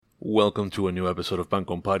Welcome to a new episode of Pan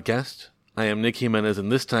Con Podcast. I am Nick Jimenez,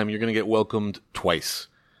 and this time you're going to get welcomed twice.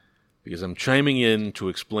 Because I'm chiming in to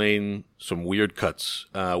explain some weird cuts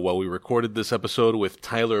while we recorded this episode with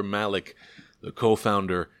Tyler Malik, the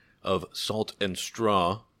co-founder of Salt and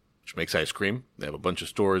Straw, which makes ice cream. They have a bunch of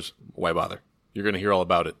stores. Why bother? You're going to hear all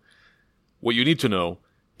about it. What you need to know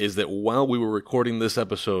is that while we were recording this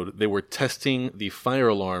episode, they were testing the fire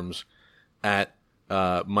alarms at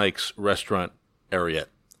Mike's restaurant, Ariete.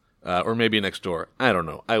 Or maybe next door. I don't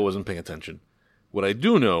know. I wasn't paying attention. What I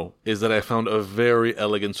do know is that I found a very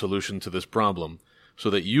elegant solution to this problem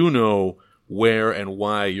so that you know where and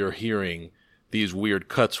why you're hearing these weird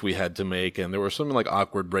cuts we had to make, and there were something like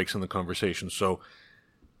awkward breaks in the conversation. So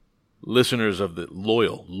listeners of the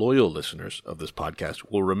loyal listeners of this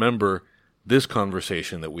podcast will remember this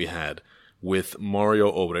conversation that we had with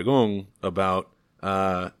Mario Obregon about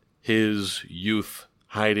his youth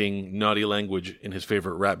hiding naughty language in his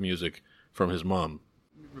favorite rap music from his mom.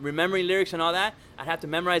 Remembering lyrics and all that, I'd have to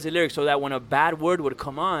memorize the lyrics so that when a bad word would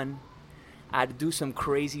come on, I'd do some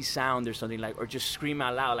crazy sound or something like, or just scream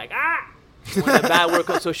out loud like, ah! When the bad word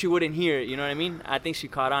comes, so she wouldn't hear it, you know what I mean? I think she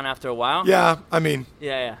caught on after a while. Yeah, I mean.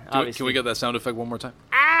 Yeah, obviously. Can we get that sound effect one more time?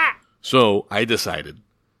 Ah! So I decided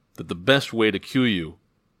that the best way to cue you,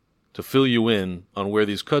 to fill you in on where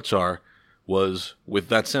these cuts are, was with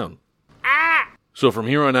that sound. So from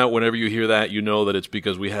here on out, whenever you hear that, you know that it's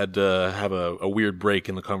because we had to have a weird break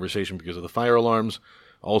in the conversation because of the fire alarms.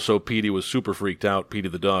 Also, Petey was super freaked out, Petey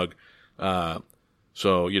the dog.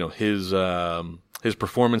 So, you know, his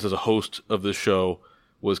performance as a host of this show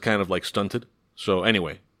was kind of like stunted. So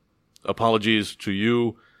anyway, apologies to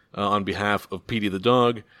you on behalf of Petey the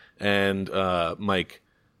dog and Mike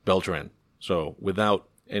Beltran. So without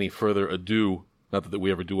any further ado, not that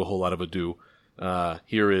we ever do a whole lot of ado,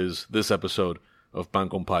 here is this episode of Pan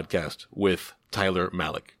Con Podcast with Tyler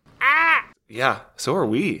Malik. Yeah, so are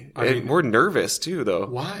we. And we're nervous, too, though.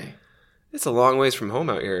 Why? It's a long ways from home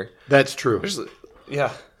out here. That's true.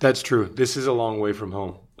 Yeah. That's true. This is a long way from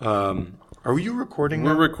home. Are you recording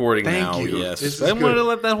now? We're recording Thank now, you. yes. I wanted to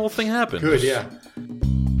let that whole thing happen. Good, yeah.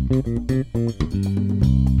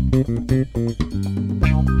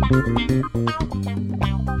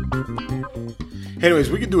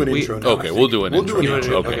 Anyways, we can do an intro now. Okay, we'll do an intro.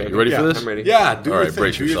 Okay, you ready for this? I'm ready. Yeah, do All your right, thing.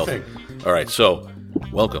 brace Do your yourself. thing. All right, so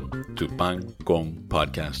welcome to Pan Con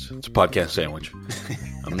Podcast. It's a podcast sandwich.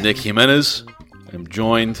 I'm Nick Jimenez. I'm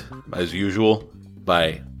joined, as usual,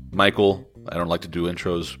 by Michael. I don't like to do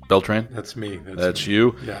intros. Beltran. That's me. That's me.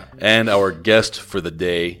 you. Yeah. And our guest for the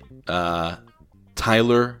day,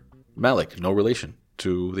 Tyler Malik. No relation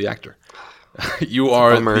to the actor. You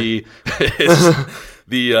are bummer.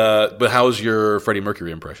 But how's your Freddie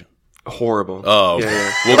Mercury impression? Horrible. Oh, okay.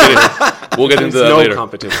 Yeah. We'll get into that no later.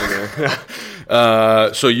 competition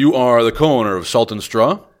there. So you are the co-owner of Salt and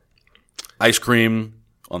Straw, ice cream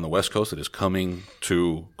on the West Coast that is coming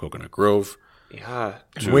to Coconut Grove. Yeah.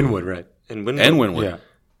 Wynwood, right? And Wynwood. And Wynwood. Yeah.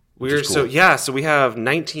 We're cool. so we have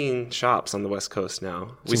 19 shops on the West Coast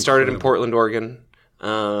now. We started in Portland, Oregon,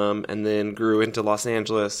 and then grew into Los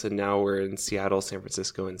Angeles, and now we're in Seattle, San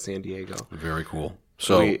Francisco, and San Diego. Very cool.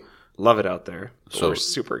 So We love it out there. So- We're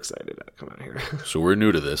super excited to come out here. so we're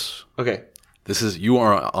new to this. Okay. You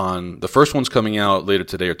are on, the first one's coming out later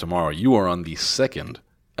today or tomorrow. You are on the second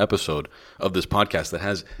episode of this podcast that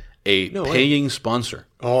has a paying sponsor.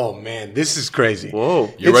 Oh, man, this is crazy. Whoa.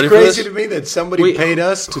 You it's ready for crazy this? to me that somebody Wait, paid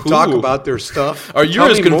us to talk about their stuff. Are you Tell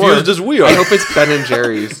as me confused more. as we are? I hope it's Ben and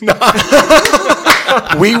Jerry's.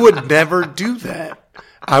 We would never do that.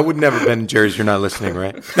 I would never, Ben and Jerry's, you're not listening,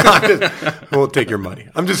 right? We'll take your money.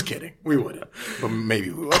 I'm just kidding. We wouldn't. But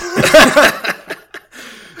maybe we will.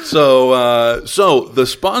 So the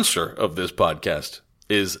sponsor of this podcast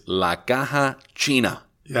is La Caja China.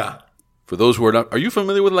 Yeah. For those who are not, are you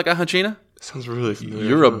familiar with La Caja China? Sounds really familiar.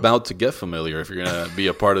 You're about to get familiar if you're going to be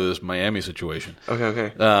a part of this Miami situation.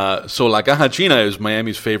 Okay. So La Caja China is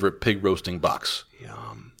Miami's favorite pig roasting box.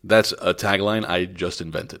 Yum. That's a tagline I just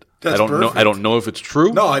invented. That's I don't know. perfect. I don't know if it's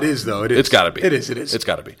true. No, it is, though. It is. It's got to be. It is. It's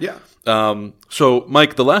got to be. Yeah. So,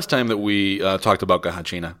 Mike, the last time that we talked about Caja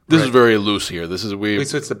China, this is very loose here. This is Wait,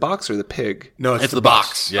 so it's the box or the pig? No, it's the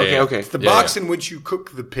box. Yeah, Okay. It's the Yeah, box yeah. in which you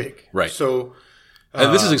cook the pig. Right. So,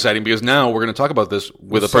 And this is exciting because now we're going to talk about this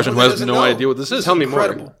with a person who someone has that no doesn't know. idea what this is. Tell me more.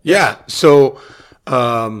 incredible. Yeah. So,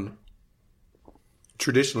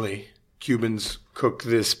 traditionally, Cubans cook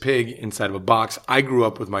this pig inside of a box. I grew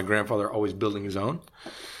up with my grandfather always building his own.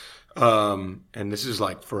 And this is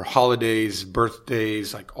like for holidays,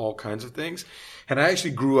 birthdays, like all kinds of things. And I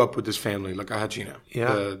actually grew up with this family, like Ahachina,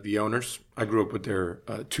 the owners. I grew up with their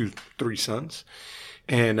 3 sons.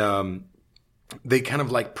 And they kind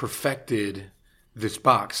of like perfected this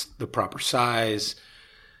box, the proper size.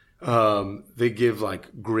 They give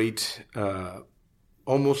like great,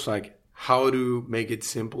 almost like how to make it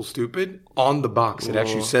simple, stupid on the box. It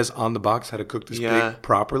actually says on the box how to cook this pig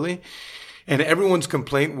properly. And everyone's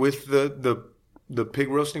complaint with the pig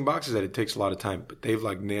roasting box is that it takes a lot of time, but they've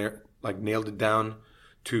like nailed it down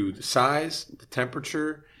to the size, the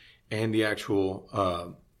temperature, and the actual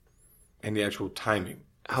timing.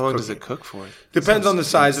 How long does it cook for? Depends on the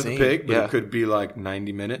size of the insane. pig, but Yeah. it could be like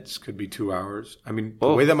 90 minutes, could be 2 hours. I mean,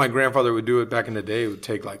 the way that my grandfather would do it back in the day, it would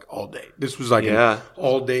take like all day. This was like an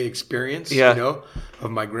all-day experience, Yeah. you know,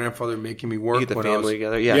 of my grandfather making me work You get the when I was family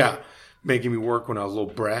together. Yeah. making me work when I was a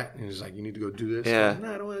little brat, and he's like, "You need to go do this." Yeah. I'm like,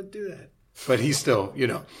 no, I don't want to do that. But he's still, you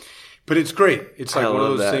know, but it's great. It's like I one of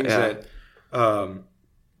love those that, things yeah. that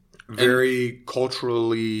very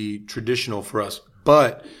culturally traditional for us.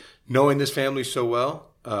 But knowing this family so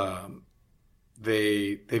well,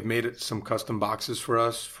 they've made some custom boxes for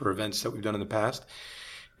us for events that we've done in the past,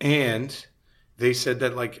 and they said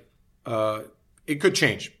that like it could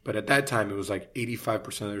change, but at that time it was like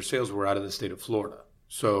 85% of their sales were out of the state of Florida.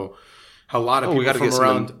 So a lot of we people gotta from get some in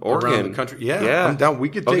around Oregon. the country. Yeah, Yeah. I'm down. We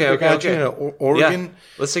could take Okay. Oregon. Yeah.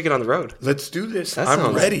 Let's take it on the road. Let's do this. That I'm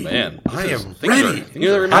sounds- ready. Man, I am things ready.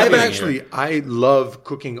 are I've happening actually, here. I love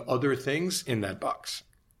cooking other things in that box.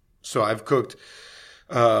 So I've cooked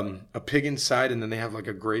a pig inside, and then they have like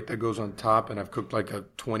a grate that goes on top, and I've cooked like a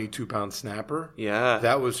 22-pound snapper. Yeah.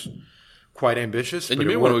 That was quite ambitious. And but you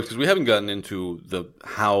may it want to, worked. because we haven't gotten into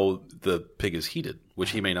how the pig is heated,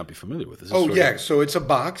 which he may not be familiar with. This is Oh, sort yeah. of- So it's a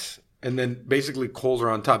box, and then basically coals are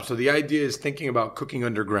on top. So the idea is thinking about cooking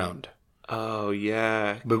underground. Oh,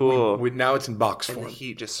 yeah. But cool. now it's in box and the form.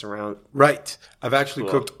 heat just surrounds. Right. I've actually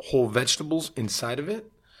cooked whole vegetables inside of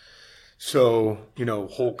it. So, you know,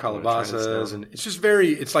 whole calabazas, and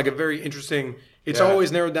it's like a very interesting, it's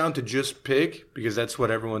always narrowed down to just pig because that's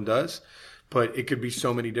what everyone does, but it could be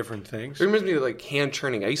so many different things. It reminds me of like hand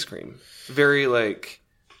churning ice cream. Very like,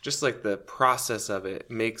 just like the process of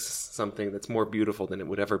it makes something that's more beautiful than it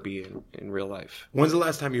would ever be in real life. When's the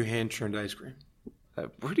last time you hand churned ice cream?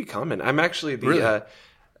 Pretty common. I'm actually the, Really?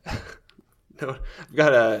 no, I've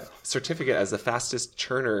got a certificate as the fastest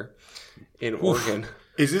churner in Oregon.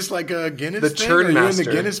 Is this like a Guinness The thing? churn Are you in master.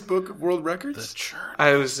 the Guinness Book of World Records?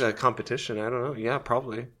 I was a competition. I don't know. Yeah,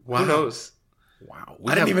 probably. Wow. Who knows? Wow.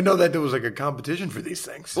 I didn't even know that there was like a competition for these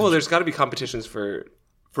things. Well, there's got to be competitions for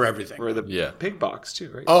everything. the pig box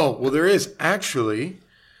too, right? Oh, well, there is actually.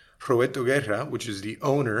 Roberto Guerra, which is the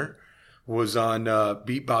owner, was on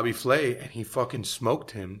Beat Bobby Flay, and he fucking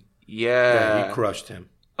smoked him. Yeah. He crushed him.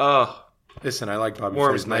 Oh, Listen, I like Bobby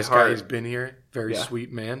Warms Flay. my Nice heart. guy. He's been here. Very Yeah.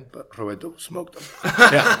 sweet man. But Roberto smoked him.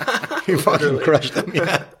 Yeah. He fucking crushed him.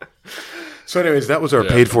 Yeah. So anyways, that was our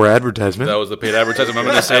paid for advertisement. That was the paid advertisement. I'm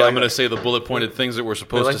going to say the bullet pointed things that we're I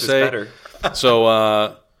supposed like to this say. better.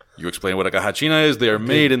 So you explain what a caja china is. They are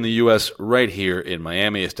made in the U.S. right here in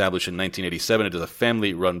Miami, established in 1987. It is a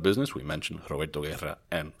family-run business. We mentioned Roberto Guerra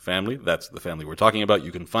and family. That's the family we're talking about.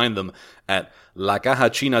 You can find them at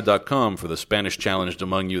lacajachina.com for the Spanish challenged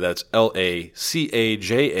among you. That's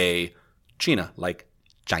LACAJA, China, like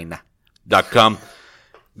China.com.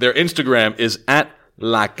 Their Instagram is at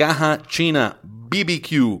La Caja China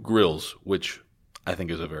BBQ Grills, which I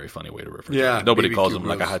think is a very funny way to refer to it. Nobody BBQ calls them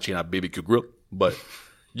La grills. Caja China BBQ Grill, but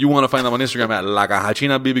you want to find them on Instagram at La Caja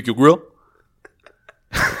China BBQ Grill.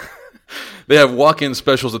 They have walk-in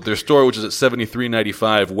specials at their store, which is at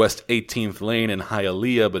 7395 West 18th Lane in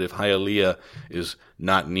Hialeah. But if Hialeah is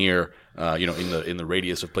not near, in the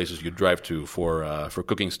radius of places you drive to for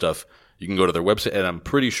cooking stuff, you can go to their website. And I'm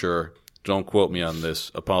pretty sure, don't quote me on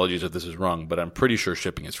this, apologies if this is wrong, but I'm pretty sure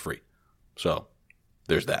shipping is free. So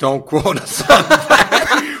there's that. Don't quote us on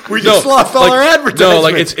that. We just lost all our advertisements. No,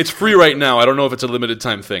 like it's free right now. I don't know if it's a limited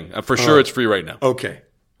time thing. For sure, it's free right now. Okay.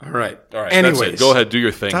 All right. Anyways, that's it. Go ahead, do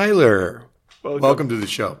your thing. Tyler, welcome to the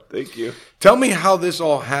show. Thank you. Tell me how this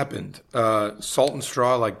all happened. Salt and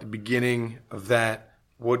Straw, like the beginning of that.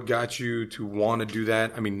 What got you to want to do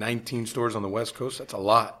that? I mean, 19 stores on the West Coast. That's a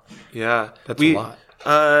lot. Yeah. That's a lot.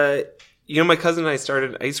 My cousin and I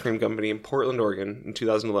started an ice cream company in Portland, Oregon in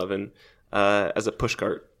 2011 as a push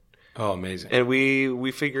cart. Oh, amazing. And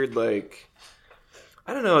we figured, like,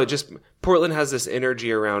 I don't know, just Portland has this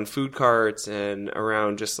energy around food carts and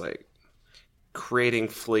around just, like, creating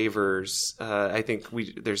flavors. I think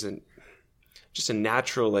just a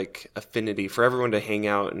natural like affinity for everyone to hang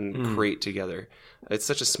out and create together. It's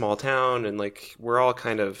such a small town, and like we're all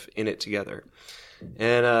kind of in it together.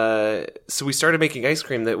 And so we started making ice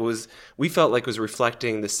cream that we felt like was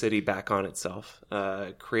reflecting the city back on itself,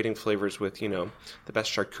 creating flavors with, the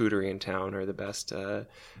best charcuterie in town, or the best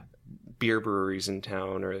beer breweries in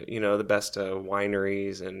town, or, the best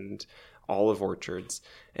wineries and olive orchards.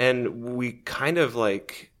 And we kind of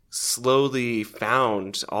like slowly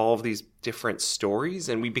found all of these different stories.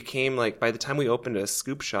 And we became like, by the time we opened a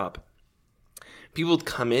scoop shop, people would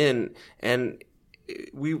come in, and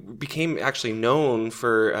we became actually known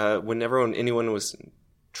for when anyone was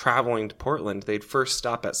traveling to Portland, they'd first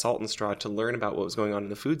stop at Salt and Straw to learn about what was going on in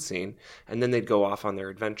the food scene, and then they'd go off on their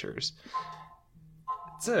adventures.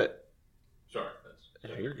 That's it. Sorry.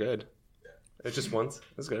 Yeah, you're good. It's just once.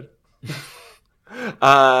 That's good.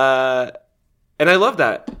 And I love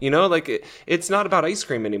that, like it's not about ice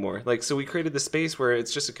cream anymore. Like, so we created this space where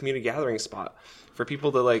it's just a community gathering spot for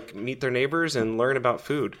people to like meet their neighbors and learn about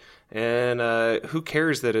food. And who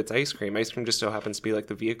cares that it's ice cream? Ice cream just so happens to be like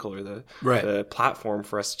the vehicle or the platform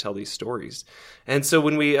for us to tell these stories. And so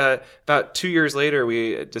when we, about 2 years later,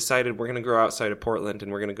 we decided we're going to grow outside of Portland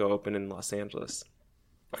and we're going to go open in Los Angeles.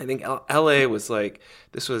 I think LA was like,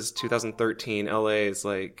 this was 2013. LA is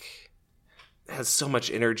like, has so much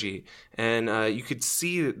energy, and you could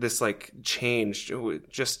see this like change.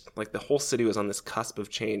 Just like the whole city was on this cusp of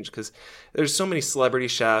change, because there's so many celebrity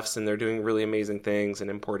chefs and they're doing really amazing things and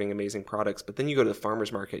importing amazing products. But then you go to the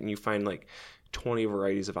farmer's market and you find like 20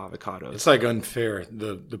 varieties of avocados. It's like unfair.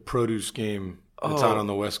 The produce game that's out on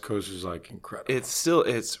the West Coast is like incredible. It's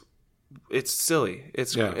silly.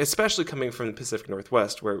 It's especially coming from the Pacific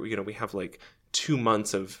Northwest, where we have like 2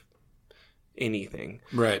 months of anything,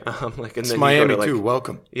 right? And it's then Miami you go to, too.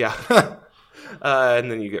 Welcome, yeah.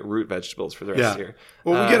 And then you get root vegetables for the rest of the year.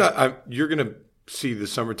 Well, we get you're gonna see the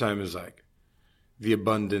summertime is like the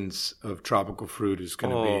abundance of tropical fruit is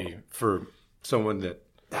gonna be for someone that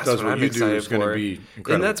does what you do is going to be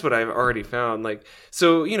incredible. And that's what I've already found. Like,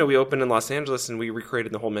 so, we opened in Los Angeles and we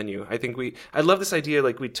recreated the whole menu. I think I love this idea.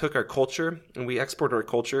 Like, we took our culture and we exported our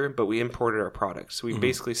culture, but we imported our products. So we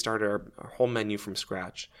basically started our whole menu from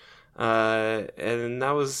scratch. And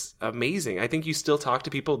that was amazing. I think you still talk to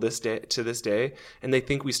people to this day, and they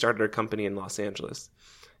think we started our company in Los Angeles.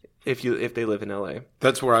 If they live in LA.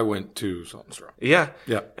 That's where I went to Salt and Straw. Yeah.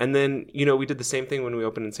 Yeah. And then, we did the same thing when we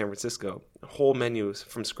opened in San Francisco. Whole menus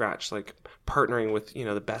from scratch, like partnering with,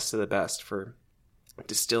 the best of the best for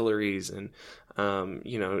distilleries and,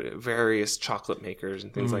 various chocolate makers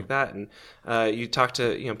and things like that. And you talk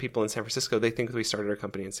to, people in San Francisco, they think we started our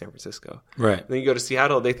company in San Francisco. Right. And then you go to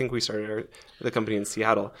Seattle, they think we started the company in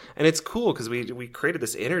Seattle. And it's cool because we created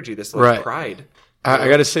this energy, this pride. I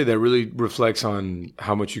got to say that really reflects on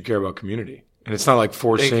how much you care about community. And it's not like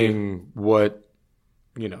forcing what,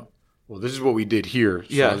 well, this is what we did here,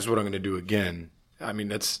 so this is what I'm going to do again. I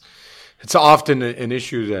mean, it's often an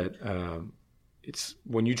issue that it's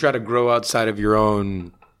when you try to grow outside of your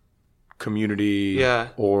own community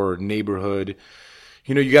or neighborhood,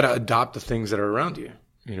 you got to adopt the things that are around you.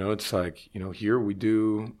 It's like, here we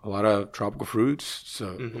do a lot of tropical fruits,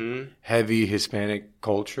 so heavy Hispanic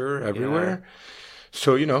culture everywhere. Yeah.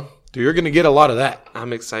 So, you're going to get a lot of that.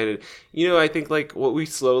 I'm excited. I think like what we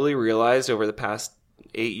slowly realized over the past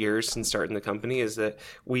 8 years since starting the company is that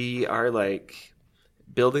we are like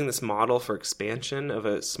building this model for expansion of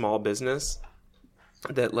a small business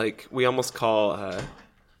that like we almost call,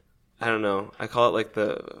 I don't know, I call it like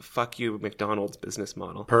the fuck you McDonald's business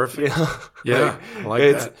model. Perfect. Yeah. I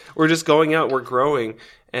like that. We're just going out, we're growing,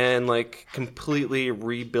 and like completely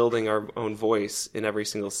rebuilding our own voice in every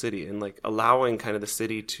single city, and like allowing kind of the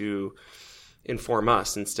city to inform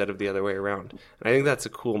us instead of the other way around. And I think that's a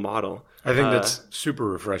cool model. I think that's super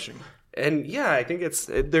refreshing. And yeah, I think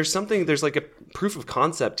there's like a proof of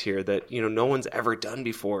concept here that, no one's ever done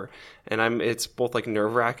before. And it's both like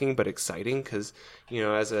nerve wracking, but exciting. Cause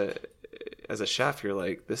as a chef, you're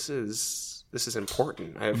like, this is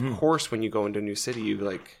important. Of course, when you go into a new city,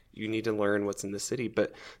 you need to learn what's in the city,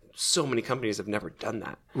 but so many companies have never done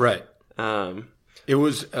that. Right. It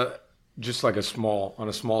was just like on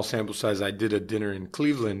a small sample size. I did a dinner in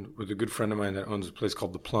Cleveland with a good friend of mine that owns a place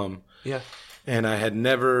called The Plum. Yeah. And I had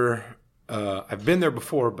never, I've been there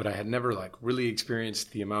before, but I had never like really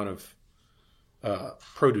experienced the amount of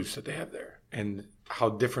produce that they have there and how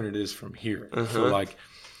different it is from here. So like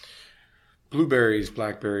blueberries,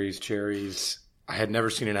 blackberries, cherries. I had never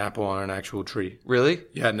seen an apple on an actual tree. Really?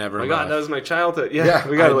 Yeah, never. Oh my in God, life. that was my childhood. Yeah, Yeah,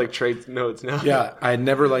 we gotta I- like trade notes now. Yeah, I had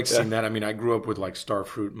never like seen that. I mean, I grew up with like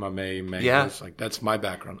starfruit, mamey, mangoes. Yeah. Like that's my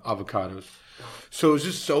background. Avocados. So it was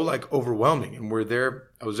just so like overwhelming. And we're there.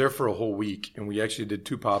 I was there for a whole week, and we actually did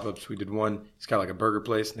 2 pop-ups. We did one. He's got like a burger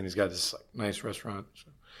place, and then he's got this like nice restaurant.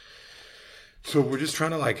 So we're just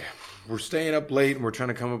trying to like, we're staying up late, and we're trying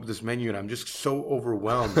to come up with this menu, and I'm just so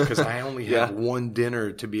overwhelmed because I only Yeah. have one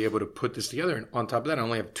dinner to be able to put this together, and on top of that, I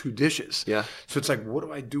only have 2 dishes. Yeah. So it's like, what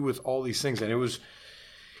do I do with all these things? And it was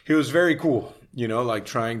very cool, you know, like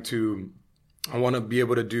trying to, I want to be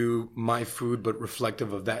able to do my food, but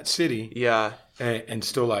reflective of that city Yeah. and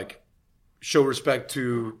still like show respect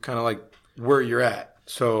to kind of like where you're at.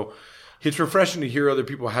 So it's refreshing to hear other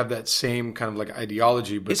people have that same kind of like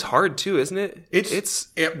ideology, but It's hard too, isn't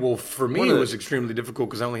it? well, for me, one it of the- was extremely difficult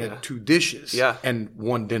because I only had 2 dishes Yeah. and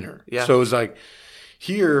 1 dinner. Yeah. So it was like,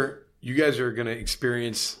 here, you guys are going to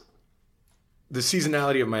experience the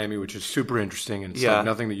seasonality of Miami, which is super interesting. And it's Yeah. like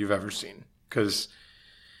nothing that you've ever seen because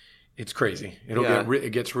it's crazy. Yeah.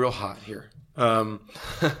 It gets real hot here. And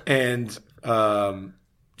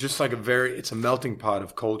just like it's a melting pot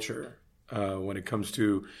of culture when it comes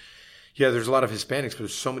to, there's a lot of Hispanics, but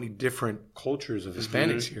there's so many different cultures of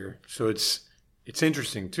Hispanics here. So it's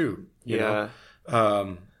interesting too. You know?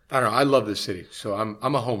 I don't know. I love this city. So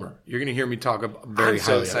I'm a homer. You're going to hear me talk very I'm so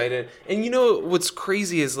highly of it. excited. And you know what's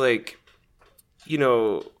crazy is like, you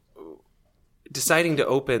know, deciding to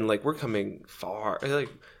open, like we're coming far. Like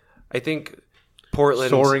I think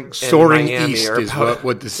Portland and Soaring Miami east are is about,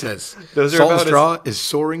 what this says. Those are Salt and about Straw is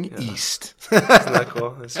soaring east. Isn't that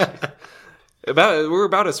cool? We're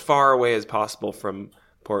about as far away as possible from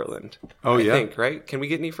Portland. Oh, I yeah? think, right? Can we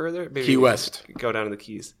get any further? Maybe Key West. Go down to the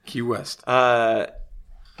Keys. Key West.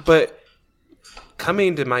 But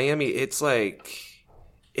coming to Miami, it's like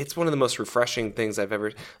it's one of the most refreshing things I've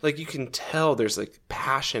ever. Like you can tell there's like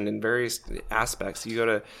passion in various aspects. You go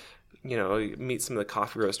to, you know, you meet some of the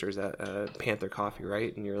coffee roasters at Panther Coffee,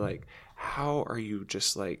 right? And you're like, how are you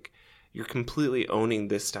just like you're completely owning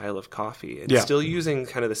this style of coffee and Yeah. still using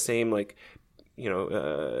kind of the same like, you know,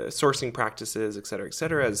 sourcing practices, et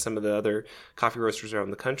cetera, as some of the other coffee roasters around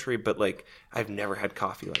the country. But like, I've never had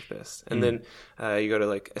coffee like this. And then you go to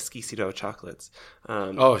like Esquisito Chocolates.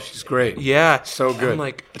 Oh, she's great. Yeah, So good. I'm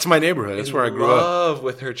like, it's my neighborhood. That's where I grew up. love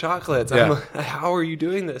with her chocolates. Yeah. I'm like, how are you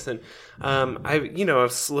doing this? And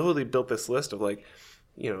I've slowly built this list of like,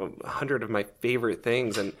 100 of my favorite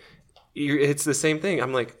things, and it's the same thing.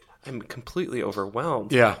 I'm like, I'm completely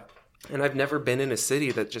overwhelmed. Yeah. And I've never been in a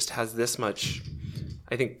city that just has this much,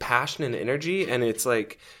 I think, passion and energy, and it's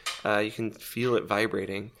like you can feel it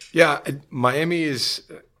vibrating. Yeah, Miami it's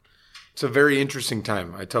a very interesting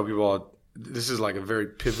time. I tell people this is like a very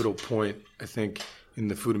pivotal point, I think, in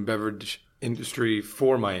the food and beverage industry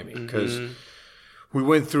for Miami because we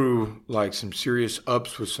went through like some serious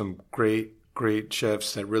ups with some great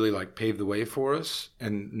chefs that really like paved the way for us.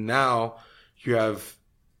 And now you have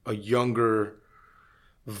a younger,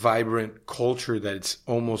 vibrant culture that's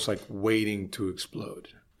almost like waiting to explode.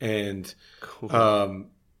 And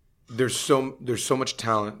there's so much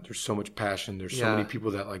talent, there's so much passion, there's so many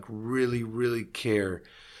people that like really, really care,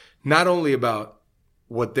 not only about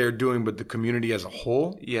what they're doing, but the community as a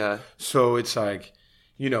whole. Yeah. So it's like,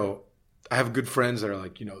 I have good friends that are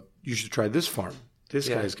like, you should try this farm. This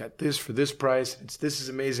guy's got this for this price. This is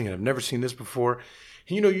amazing, and I've never seen this before.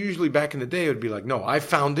 And, usually back in the day, it would be like, no, I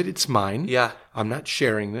found it. It's mine. Yeah. I'm not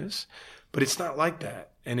sharing this. But it's not like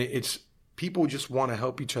that. And it's people just want to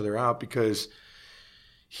help each other out because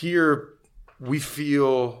here we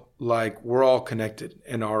feel like we're all connected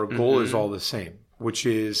and our goal is all the same, which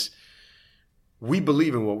is we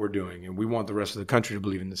believe in what we're doing and we want the rest of the country to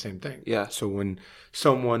believe in the same thing. Yeah. So when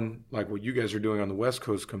someone like what you guys are doing on the West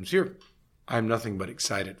Coast comes here, I'm nothing but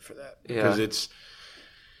excited for that because it's,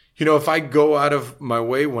 if I go out of my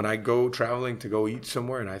way when I go traveling to go eat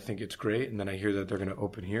somewhere and I think it's great and then I hear that they're going to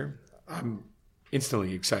open here, I'm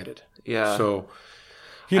instantly excited. Yeah. So,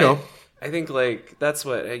 I think like that's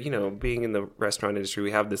what, being in the restaurant industry,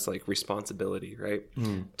 we have this like responsibility, right?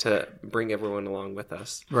 To bring everyone along with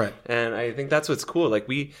us. Right. And I think that's what's cool. Like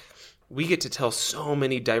we get to tell so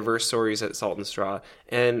many diverse stories at Salt and Straw,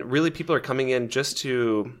 and really people are coming in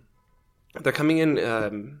they're coming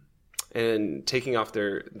in and taking off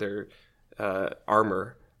their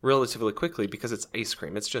armor relatively quickly because it's ice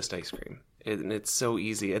cream. It's just ice cream. And it's so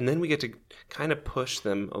easy. And then we get to kind of push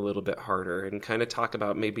them a little bit harder and kind of talk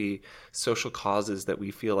about maybe social causes that we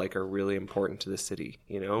feel like are really important to the city.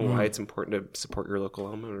 Why it's important to support your local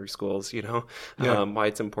elementary schools, why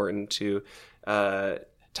it's important to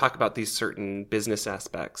talk about these certain business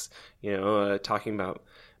aspects, talking about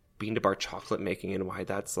bean to bar chocolate making and why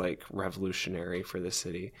that's like revolutionary for the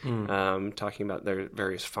city, talking about their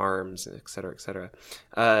various farms, et cetera, et cetera.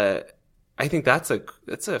 I think that's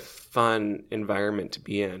a fun environment to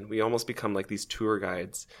be in. We almost become like these tour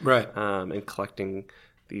guides, Right. And collecting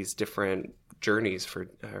these different journeys for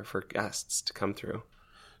guests to come through.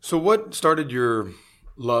 So what started your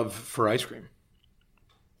love for ice cream?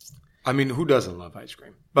 I mean, who doesn't love ice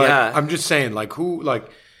cream? But Yeah. I'm just saying,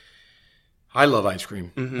 I love ice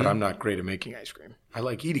cream, but I'm not great at making ice cream. I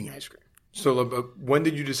like eating ice cream. So when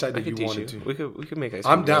did you decide that you wanted to? We could make ice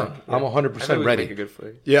cream. I'm down. Yeah. I'm 100% I think we ready. could make a good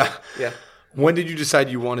flavor. Yeah. Yeah. When did you decide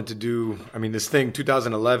you wanted to do, I mean, this thing,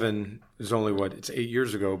 2011 is only it's 8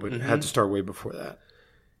 years ago, but it had to start way before that.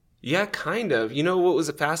 Yeah, kind of. What was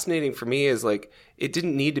fascinating for me is like it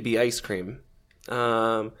didn't need to be ice cream.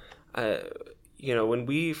 When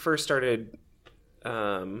we first started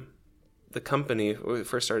the company, when we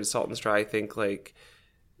first started Salt and Straw, I think like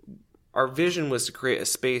our vision was to create a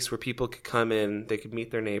space where people could come in, they could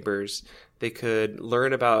meet their neighbors, they could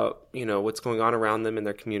learn about what's going on around them in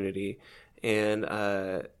their community, and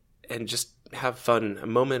just have fun, a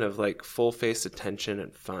moment of like full face attention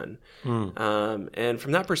and fun. And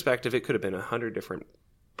from that perspective, it could have been 100 different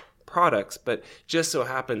products, but just so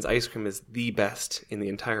happens ice cream is the best in the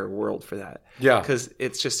entire world for that. Yeah. Because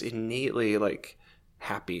it's just innately like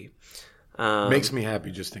happy. Makes me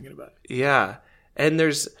happy just thinking about it. Yeah. And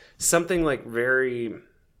there's something like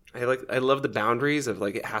I love the boundaries of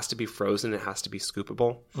like it has to be frozen, it has to be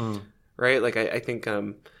scoopable. Right? Like I think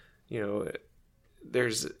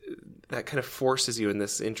there's that kind of forces you in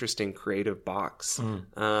this interesting creative box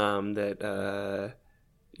that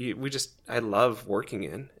I love working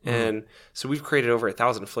in. And so we've created over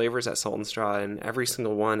 1,000 flavors at Salt and Straw, and every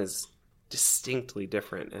single one is distinctly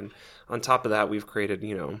different. And on top of that, we've created,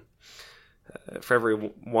 for every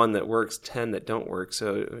one that works, 10 that don't work.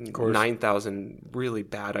 So 9,000 really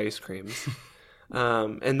bad ice creams.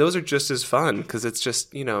 And those are just as fun because it's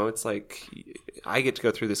just, it's like I get to go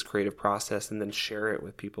through this creative process and then share it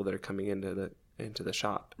with people that are coming into the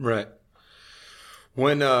shop. Right.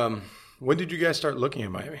 When did you guys start looking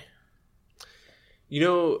at Miami?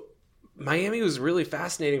 Miami was really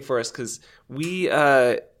fascinating for us because we,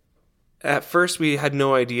 at first we had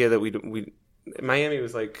no idea that Miami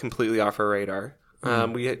was like completely off our radar.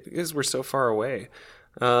 Because we're so far away.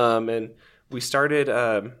 And we started,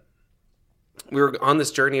 we were on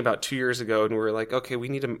this journey about 2 years ago, and we were like, okay, we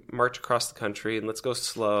need to march across the country and let's go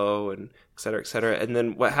slow and et cetera, et cetera. And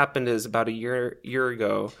then what happened is about a year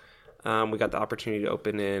ago, we got the opportunity to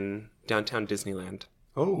open in downtown Disneyland.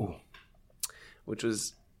 Oh. Which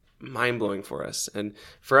was mind-blowing for us. And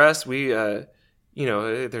for us, we,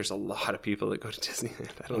 there's a lot of people that go to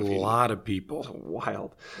Disneyland. A lot of people. It's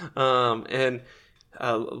wild. And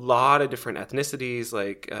a lot of different ethnicities,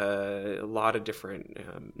 like a lot of different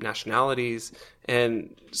nationalities.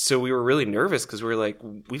 And so we were really nervous because we were like,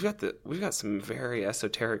 we've got some very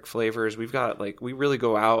esoteric flavors. We really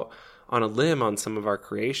go out on a limb on some of our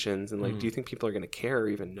creations, and like, do you think people are going to care or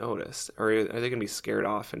even notice, or are they going to be scared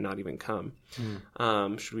off and not even come?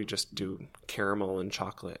 Should we just do caramel and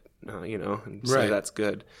chocolate, and say that's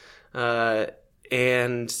good?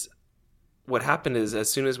 And what happened is,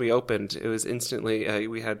 as soon as we opened, it was instantly it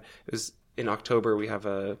was in October. We have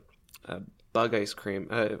a bug ice cream,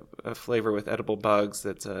 a flavor with edible bugs.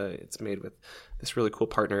 It's made with this really cool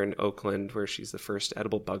partner in Oakland, where she's the first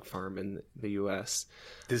edible bug farm in the U.S.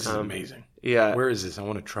 This is amazing. Yeah. Where is this? I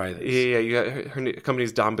want to try this. Yeah. You got her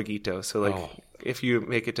company's Don Baguito. So if you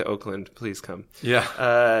make it to Oakland, please come. Yeah.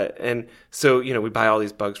 And so we buy all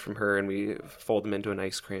these bugs from her and we fold them into an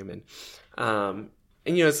ice cream, and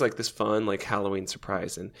it's like this fun like Halloween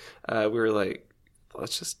surprise. And we were like,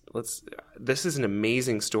 this is an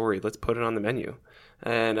amazing story. Let's put it on the menu.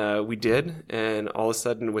 And we did. And all of a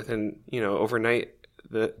sudden, within, overnight,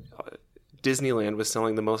 the Disneyland was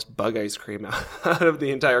selling the most bug ice cream out of the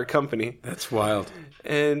entire company. That's wild.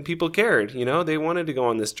 And people cared, they wanted to go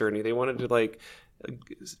on this journey. They wanted to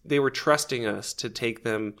they were trusting us to take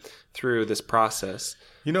them through this process.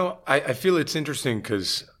 I feel it's interesting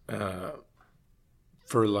because,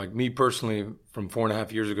 for like me personally, from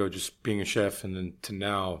 4.5 years ago, just being a chef, and then to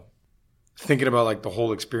now, thinking about like the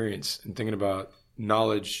whole experience and thinking about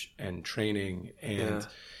knowledge and training and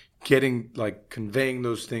getting like conveying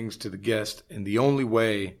those things to the guest. And the only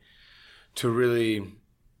way to really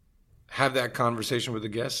have that conversation with the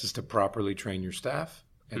guests is to properly train your staff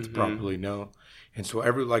and to properly know. And so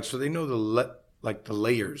so they know the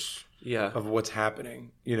layers of what's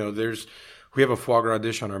happening. We have a foie gras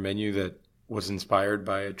dish on our menu that was inspired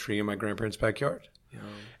by a tree in my grandparents' backyard.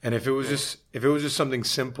 And if it was just something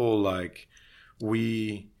simple like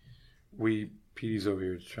Petey's over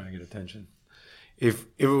here trying to get attention. If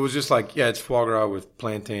it was just like, yeah, it's foie gras with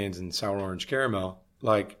plantains and sour orange caramel,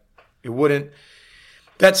 like it wouldn't.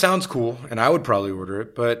 That sounds cool, and I would probably order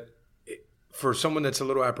it. But for someone that's a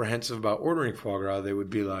little apprehensive about ordering foie gras, they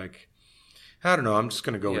would be like, I don't know, I'm just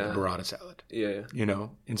going to go with the burrata salad. Yeah. You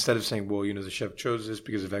know, instead of saying, well, you know, the chef chose this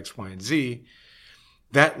because of X, Y, and Z,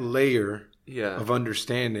 that layer of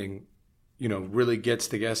understanding, you know, really gets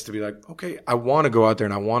the guest to be like, okay, I want to go out there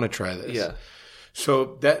and I want to try this. Yeah.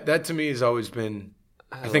 So that to me has always been,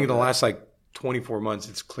 I think in the last like 24 months,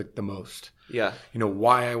 it's clicked the most. Yeah. You know,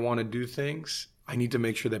 why I want to do things. I need to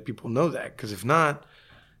make sure that people know that, because if not,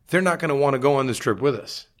 they're not going to want to go on this trip with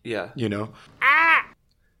us. Yeah. You know?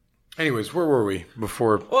 Anyways, where were we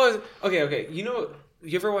before? Well, okay. You know,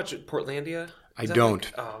 you ever watch Portlandia? I don't.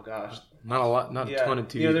 Like, oh gosh. Not a lot, not a ton of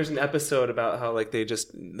TV. You know, there's an episode about how like they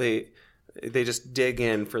just dig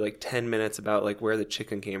in for like 10 minutes about like where the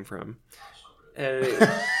chicken came from. And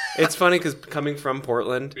it's funny because coming from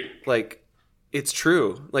Portland, like it's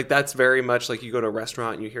true. Like that's very much like you go to a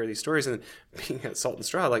restaurant and you hear these stories, and being at Salt and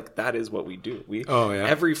Straw, like that is what we do.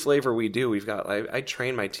 Every flavor we do, we've got. I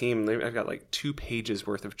train my team. I've got like 2 pages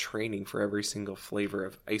worth of training for every single flavor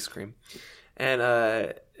of ice cream, and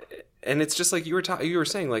it's just like you were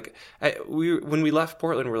saying. Like when we left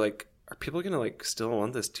Portland, we're like, are people gonna like still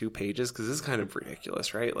want this 2 pages? Because this is kind of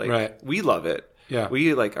ridiculous, right? Like we love it. Yeah,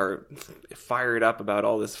 we like are fired up about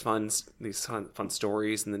all these fun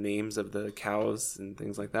stories and the names of the cows and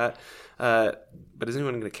things like that. But is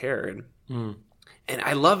anyone going to care? And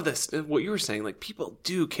I love this. What you were saying, like people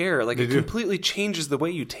do care. Like it completely changes the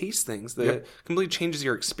way you taste things. Completely changes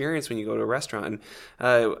your experience when you go to a restaurant.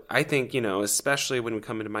 And I think, you know, especially when we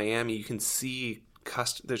come into Miami, you can see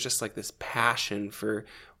there's just like this passion for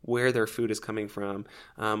where their food is coming from,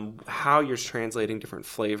 how you're translating different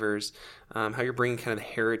flavors, how you're bringing kind of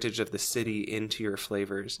the heritage of the city into your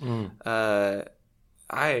flavors. I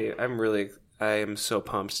am so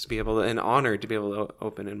pumped to be able to, and honored to be able to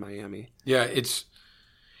open in Miami. Yeah, it's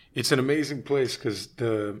an amazing place because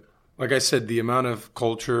like I said, the amount of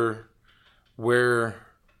culture where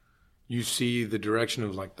you see the direction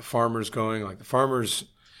of like the farmers going, like the farmers,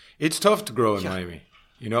 it's tough to grow in Miami.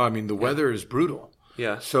 You know, I mean, the weather is brutal.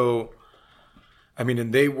 Yeah. So, I mean,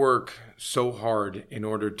 and they work so hard in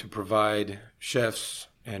order to provide chefs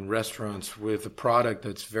and restaurants with a product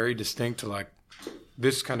that's very distinct to like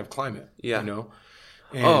this kind of climate. Yeah. You know?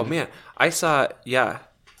 And oh man, I saw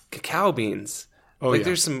cacao beans. Oh, like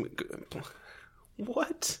there's some.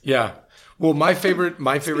 What? Yeah. Well, my favorite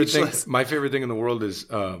thing in the world is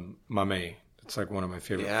mamey. It's like one of my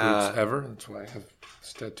favorite fruits ever. That's why I have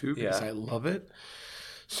this tattoo, because I love it.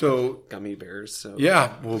 So gummy bears. So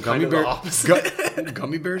yeah, well, gummy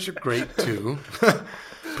bears are great too,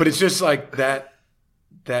 but it's just like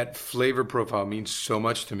that flavor profile means so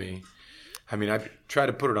much to me. I mean, I try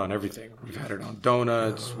to put it on everything. We've had it on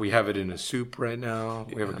donuts. We have it in a soup right now.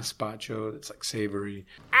 We have a gazpacho that's like savory.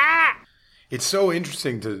 It's so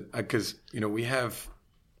interesting because you know we have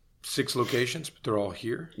 6 locations, but they're all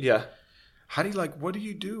here. Yeah. How do you what do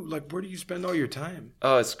you do? Like, where do you spend all your time?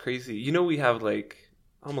 Oh, it's crazy. You know, we have like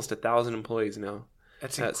almost 1,000 employees now.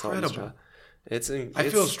 That's incredible. I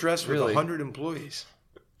feel stressed with 100 employees.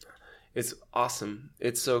 It's awesome.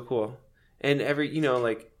 It's so cool. And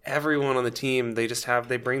everyone on the team,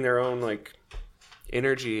 they bring their own like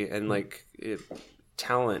energy and like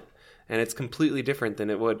talent, and it's completely different than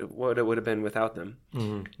what it would have been without them.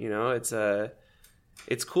 Mm-hmm. You know,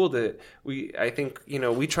 it's cool I think, you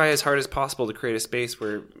know, we try as hard as possible to create a space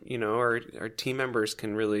where, you know, our team members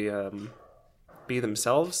can really be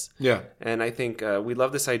themselves. Yeah. And I think we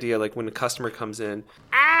love this idea, like when a customer comes in.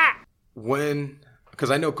 Because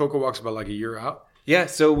I know Coco Walk's about like a year out. Yeah,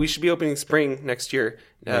 so we should be opening spring next year,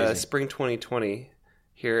 spring 2020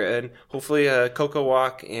 here. And hopefully Coco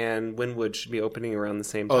Walk and Wynwood should be opening around the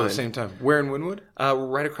same time. Oh, the same time. Where in Wynwood?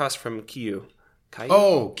 Right across from Q.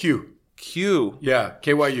 Oh, Q. Yeah,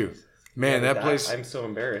 KYU. Man, that place. I'm so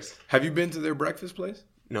embarrassed. Have you been to their breakfast place?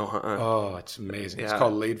 No, Oh, it's amazing. Yeah. It's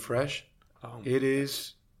called Laid Fresh. Oh. It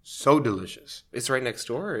is so delicious. It's right next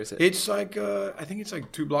door, or is it? It's like, I think it's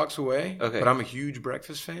like 2 blocks away. Okay. But I'm a huge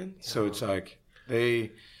breakfast fan. So it's like,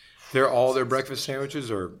 all their breakfast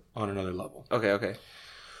sandwiches are on another level. Okay.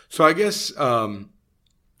 So I guess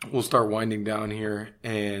we'll start winding down here.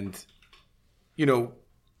 And, you know,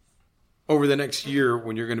 over the next year,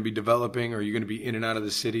 when you're going to be developing, or you're going to be in and out of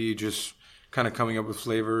the city, just kind of coming up with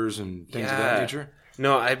flavors and things of that nature?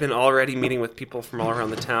 No, I've been already meeting with people from all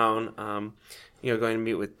around the town. going to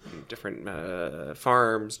meet with different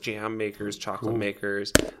farms, jam makers, chocolate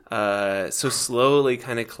makers. So slowly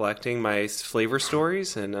kind of collecting my flavor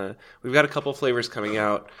stories, and we've got a couple flavors coming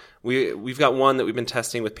out. We've got one that we've been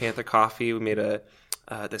testing with Panther Coffee. We made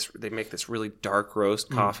they make this really dark roast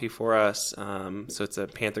coffee for us. So it's a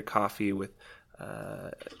Panther Coffee with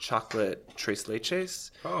chocolate tres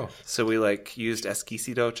leches. Oh. So we used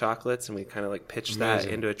Esquisito chocolates, and we kind of pitched that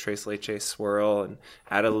into a tres leche swirl and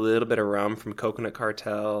add a little bit of rum from Coconut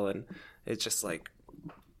Cartel, and it's just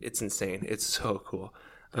it's insane. It's so cool.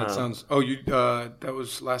 That sounds. Oh, you. That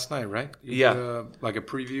was last night, right? You did, a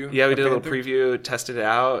preview. Yeah, we did a little Panther? preview, tested it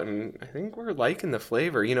out, and I think we're liking the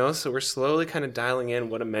flavor. So we're slowly kind of dialing in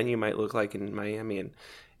what a menu might look like in Miami, and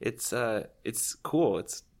it's cool.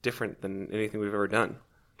 It's different than anything we've ever done.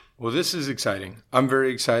 Well, this is exciting. I'm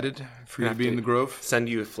very excited for you to be in the Grove. Send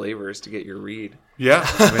you flavors to get your read. Yeah,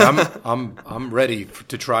 I mean, I'm ready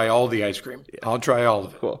to try all the ice cream. I'll try all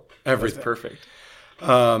of it. Cool. Everything. That's perfect.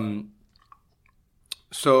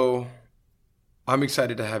 So I'm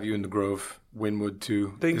excited to have you in the Grove, Wynwood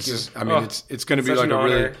too. Thank you. It's going to be such an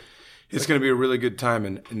honor. It's going to be a really good time,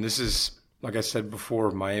 and this is, like I said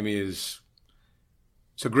before, Miami it's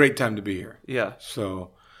a great time to be here. Yeah.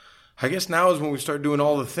 So I guess now is when we start doing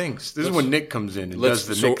all the things. This is when Nick comes in and does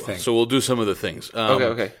the Nick thing. So we'll do some of the things.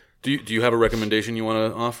 Okay. Do you have a recommendation you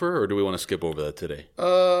want to offer, or do we want to skip over that today?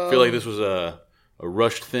 I feel like this was a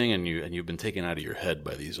rushed thing, and you've been taken out of your head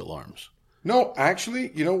by these alarms. No,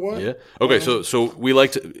 actually, you know what? Yeah. Okay. So we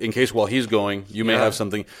like to, in case while he's going, you may have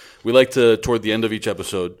something. We like to, toward the end of each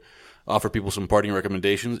episode, offer people some parting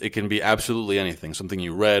recommendations. It can be absolutely anything. Something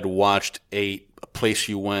you read, watched, ate, a place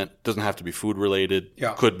you went. Doesn't have to be food related.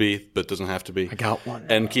 Yeah. Could be, but doesn't have to be. I got one.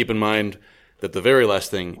 And keep in mind that the very last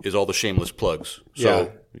thing is all the shameless plugs.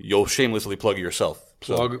 So you'll shamelessly plug yourself.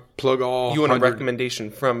 So Plug all. You want a 100 recommendation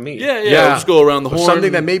from me? yeah. Let's go around the horn.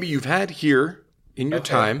 Something that maybe you've had here in your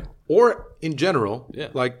time, or in general, Yeah.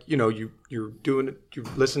 you're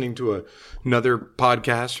listening to another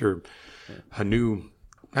podcast or a new,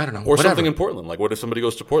 I don't know, or whatever. something in Portland. Like, what if somebody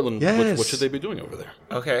goes to Portland? Yes. What should they be doing over there?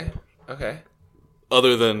 Okay.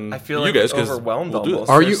 Other than I feel you like guys, I'm 'cause overwhelmed we'll do almost.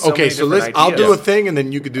 it. Are There's you so okay? many So different I'll do ideas. a thing, and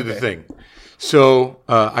then you could do the thing. So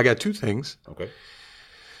I got two things. Okay.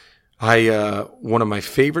 One of my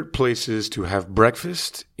favorite places to have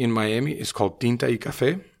breakfast in Miami is called Tinta y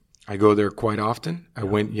Café. I go there quite often. I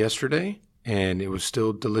went yesterday, and it was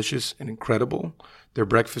still delicious and incredible. Their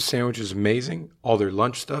breakfast sandwich is amazing. All their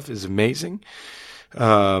lunch stuff is amazing.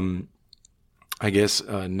 I guess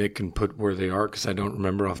Nick can put where they are because I don't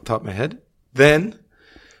remember off the top of my head. Then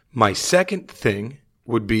my second thing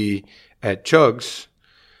would be at Chugs.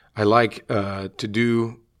 I like to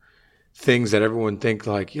do things that everyone think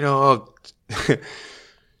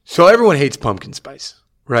so everyone hates pumpkin spice,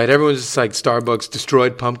 right? Everyone's just like Starbucks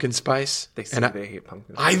destroyed pumpkin spice. They say they hate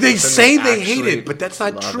pumpkin. They say they hate actually it, but that's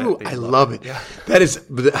not love true. it. They I love love it. Yeah.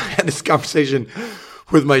 But I had this conversation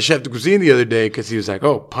with my chef de cuisine the other day because he was like,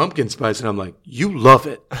 "Oh, pumpkin spice," and I'm like, "You love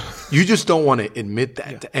it. You just don't want to admit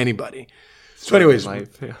that to anybody." So, anyways,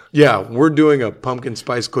 we're doing a pumpkin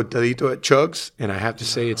spice cortadito at Chugs, and I have to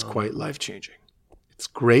say it's quite life changing. It's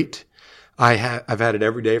great. I've had it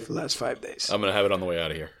every day for the last 5 days. I'm going to have it on the way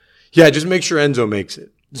out of here. Yeah, just make sure Enzo makes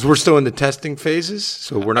it. So we're still in the testing phases,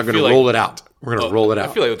 so we're not going to feel roll like- it out. We're going to roll it I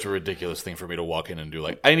out. feel like that's a ridiculous thing for me to walk in and do.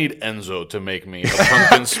 Like, I need Enzo to make me a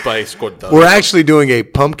pumpkin spice cortado. We're actually doing a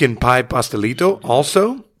pumpkin pie pastelito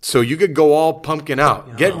also, so you could go all pumpkin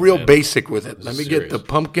out. Get real basic with it. Let me get the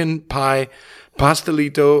pumpkin pie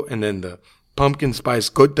pastelito and then the pumpkin spice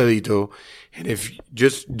cortadito. And if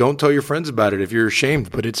just don't tell your friends about it if you're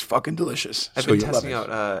ashamed, but it's fucking delicious. I've been testing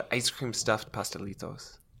out ice cream stuffed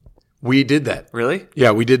pastelitos. We did that. Really?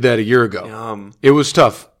 Yeah, we did that a year ago. Yum. It was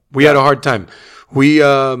tough. We had a hard time. We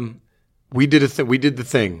did the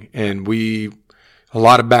thing, and a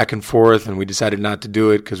lot of back and forth, and we decided not to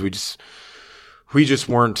do it because we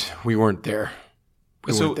weren't there.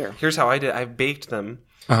 We weren't there. Here's how I did. I baked them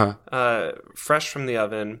fresh from the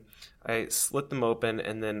oven. I slit them open,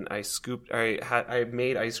 and then I scooped. I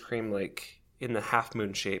made ice cream like in the half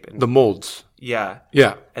moon shape, and The molds. yeah,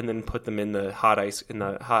 and then put them in the hot ice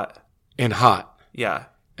And hot. Yeah,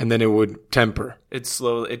 And then it would temper.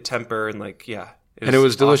 It'd temper and And it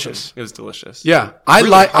was delicious. Awesome. It was delicious. Yeah.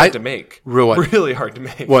 Really hard to make. Real what? Really hard to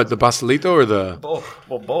make. What, the pastelito or the... Both.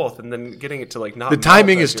 Well, both, and then getting it to not. The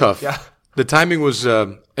timing is melt, tough. Yeah. The timing was...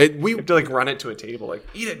 You have to run it to a table,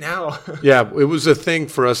 eat it now. Yeah, it was a thing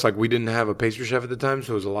for us. We didn't have a pastry chef at the time,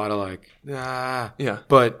 so it was a lot of Yeah.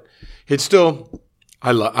 But it's still...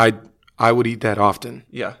 I would eat that often.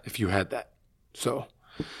 Yeah. If you had that. So...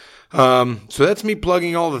 So that's me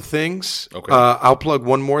plugging all the things. Okay. I'll plug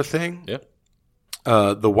one more thing. Yeah.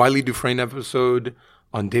 The Wiley Dufresne episode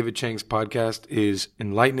on David Chang's podcast is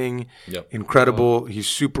enlightening, incredible. He's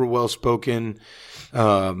super well spoken.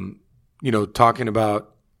 Talking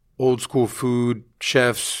about old school food,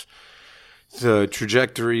 chefs, the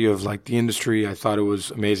trajectory of like the industry. I thought it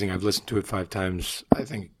was amazing. I've listened to it 5 times. I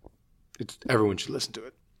think everyone should listen to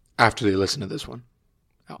it after they listen to this one.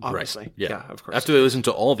 Obviously. Right. Yeah, of course. After they listen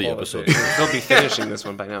to all the episodes. They'll be finishing this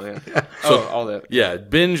one by now. Yeah. All that. Yeah,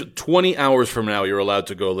 binge 20 hours from now. You're allowed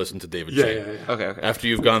to go listen to David Chang. Yeah. Okay. After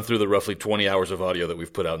you've gone through the roughly 20 hours of audio that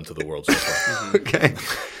we've put out into the world so far. Okay.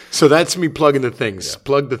 So that's me plugging the things.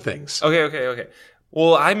 Plug the things. Okay.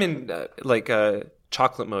 Well, I'm in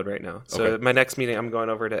chocolate mode right now. So Okay. my next meeting, I'm going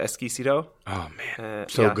over to Esquisito. Oh man,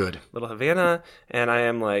 so good. Little Havana, and I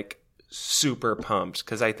am like super pumped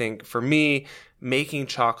because I think for me, making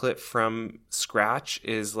chocolate from scratch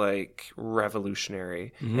is like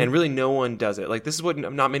revolutionary, and really no one does it. Like this is what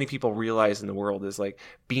not many people realize in the world is like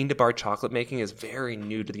bean to bar chocolate making is very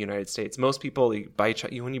new to the United States. Most people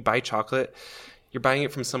when you buy chocolate, you're buying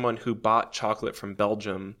it from someone who bought chocolate from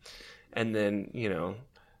Belgium, and then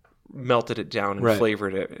melted it down and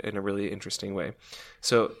flavored it in a really interesting way.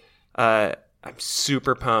 So I'm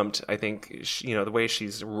super pumped. I think the way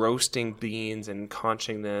she's roasting beans and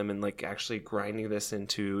conching them and like actually grinding this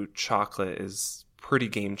into chocolate is pretty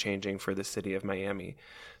game changing for the city of Miami.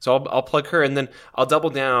 So I'll plug her, and then I'll double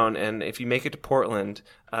down. And if you make it to Portland,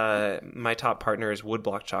 my top partner is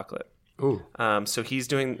Woodblock Chocolate. Ooh. So he's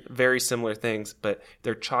doing very similar things, but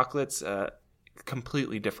their chocolates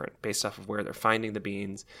completely different based off of where they're finding the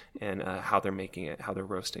beans and how they're making it, how they're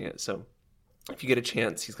roasting it. So if you get a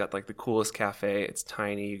chance, he's got like the coolest cafe. It's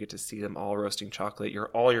tiny. You get to see them all roasting chocolate.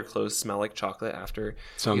 All your clothes smell like chocolate after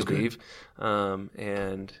you leave.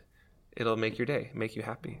 And it'll make your day, make you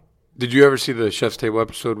happy. Did you ever see the Chef's Table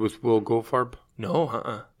episode with Will Goldfarb?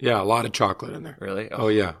 No, Yeah, a lot of chocolate in there. Really? Oh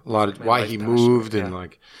yeah, a lot of my why life he passion. moved Yeah. and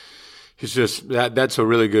like he's just that's a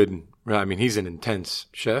really good. I mean, he's an intense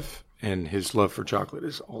chef, and his love for chocolate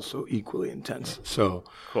is also equally intense. So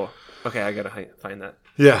Cool. Okay, I gotta find that.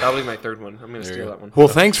 Yeah. That'll be my third one. I'm gonna steal that one. well,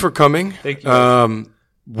 thanks for coming. Thank you.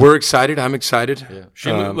 We're excited. I'm excited. Yeah.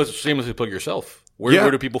 Let's shamelessly plug yourself.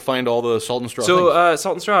 Where do people find all the Salt and Straw things? So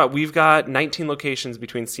Salt and Straw, we've got 19 locations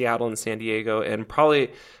between Seattle and San Diego, and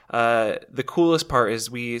probably the coolest part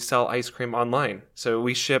is we sell ice cream online. So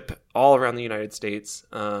we ship all around the United States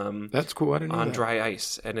That's cool. I didn't know on that. dry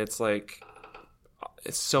ice, and it's like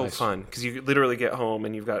it's so fun because you literally get home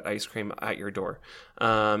and you've got ice cream at your door.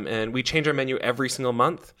 And we change our menu every single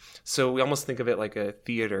month, so we almost think of it like a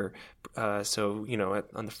theater. So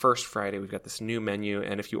on the first Friday we've got this new menu,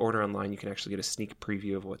 and if you order online, you can actually get a sneak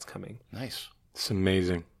preview of what's coming. Nice. It's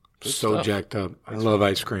amazing. So stuff. jacked up. I love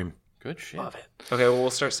ice cream. Good shit. Love it. Okay, well, we'll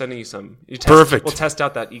start sending you some. Perfect. We'll test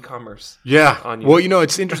out that e-commerce. Yeah. On you. Well,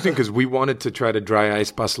 it's interesting because we wanted to try to dry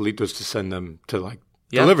ice pastelitos to send them to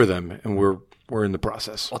deliver them, and we're in the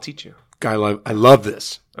process. I'll teach you. I love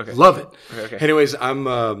this. Okay. Love it. Okay. Anyways, I'm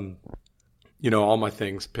all my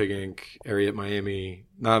things, Pig Inc., Ariat Miami,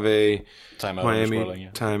 Nave, Timeout Miami,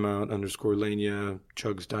 _Lania. Timeout_Lania,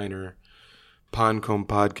 Chug's Diner, Pancom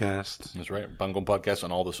Podcast, That's right. Bangong Podcast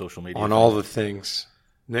on all the social media. on all the things.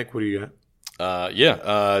 Nick, what do you got?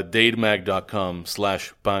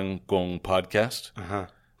 Dademag.com/Bangong Podcast. Uh-huh.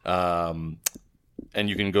 And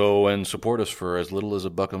you can go and support us for as little as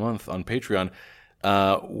 $1 a month on Patreon.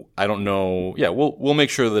 I don't know. Yeah, we'll make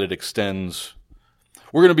sure that it extends.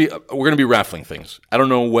 We're gonna be raffling things. I don't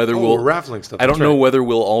know whether we'll we're raffling stuff. I don't That's know right. whether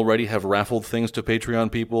we'll already have raffled things to Patreon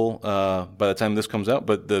people by the time this comes out.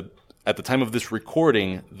 But at the time of this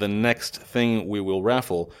recording, the next thing we will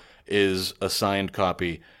raffle is a signed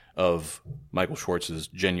copy of Michael Schwartz's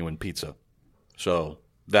Genuine Pizza. So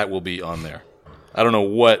that will be on there. I don't know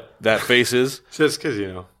what that face is. Just because,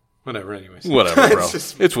 whatever, anyways. Whatever, bro.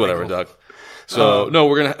 just It's whatever, Doc. So no,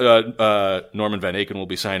 we're gonna Norman Van Aken will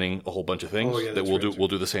be signing a whole bunch of things yeah, that that's we'll right, do. We'll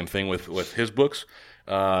do the same thing with his books,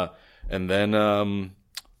 and then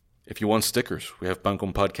if you want stickers, we have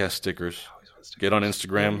Bangong Podcast stickers. Get on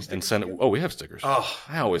Instagram and send it. Oh, we have stickers. Oh,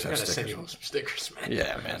 I always have Gotta send stickers. you some stickers, man.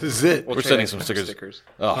 Yeah, man. This is it. We're sending some stickers.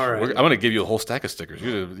 Oh, All right. I'm going to give you a whole stack of stickers.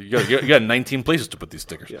 You got 19 places to put these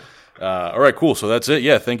stickers. All right, cool. So that's it.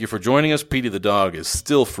 Yeah, thank you for joining us. Petey the dog is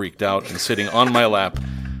still freaked out and sitting on my lap.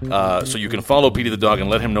 So you can follow Petey the dog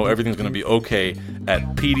and let him know everything's going to be okay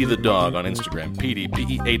at Petey the dog on Instagram. Petey,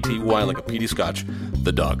 Peaty, like a Petey Scotch,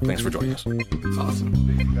 the dog. Thanks for joining us. Awesome.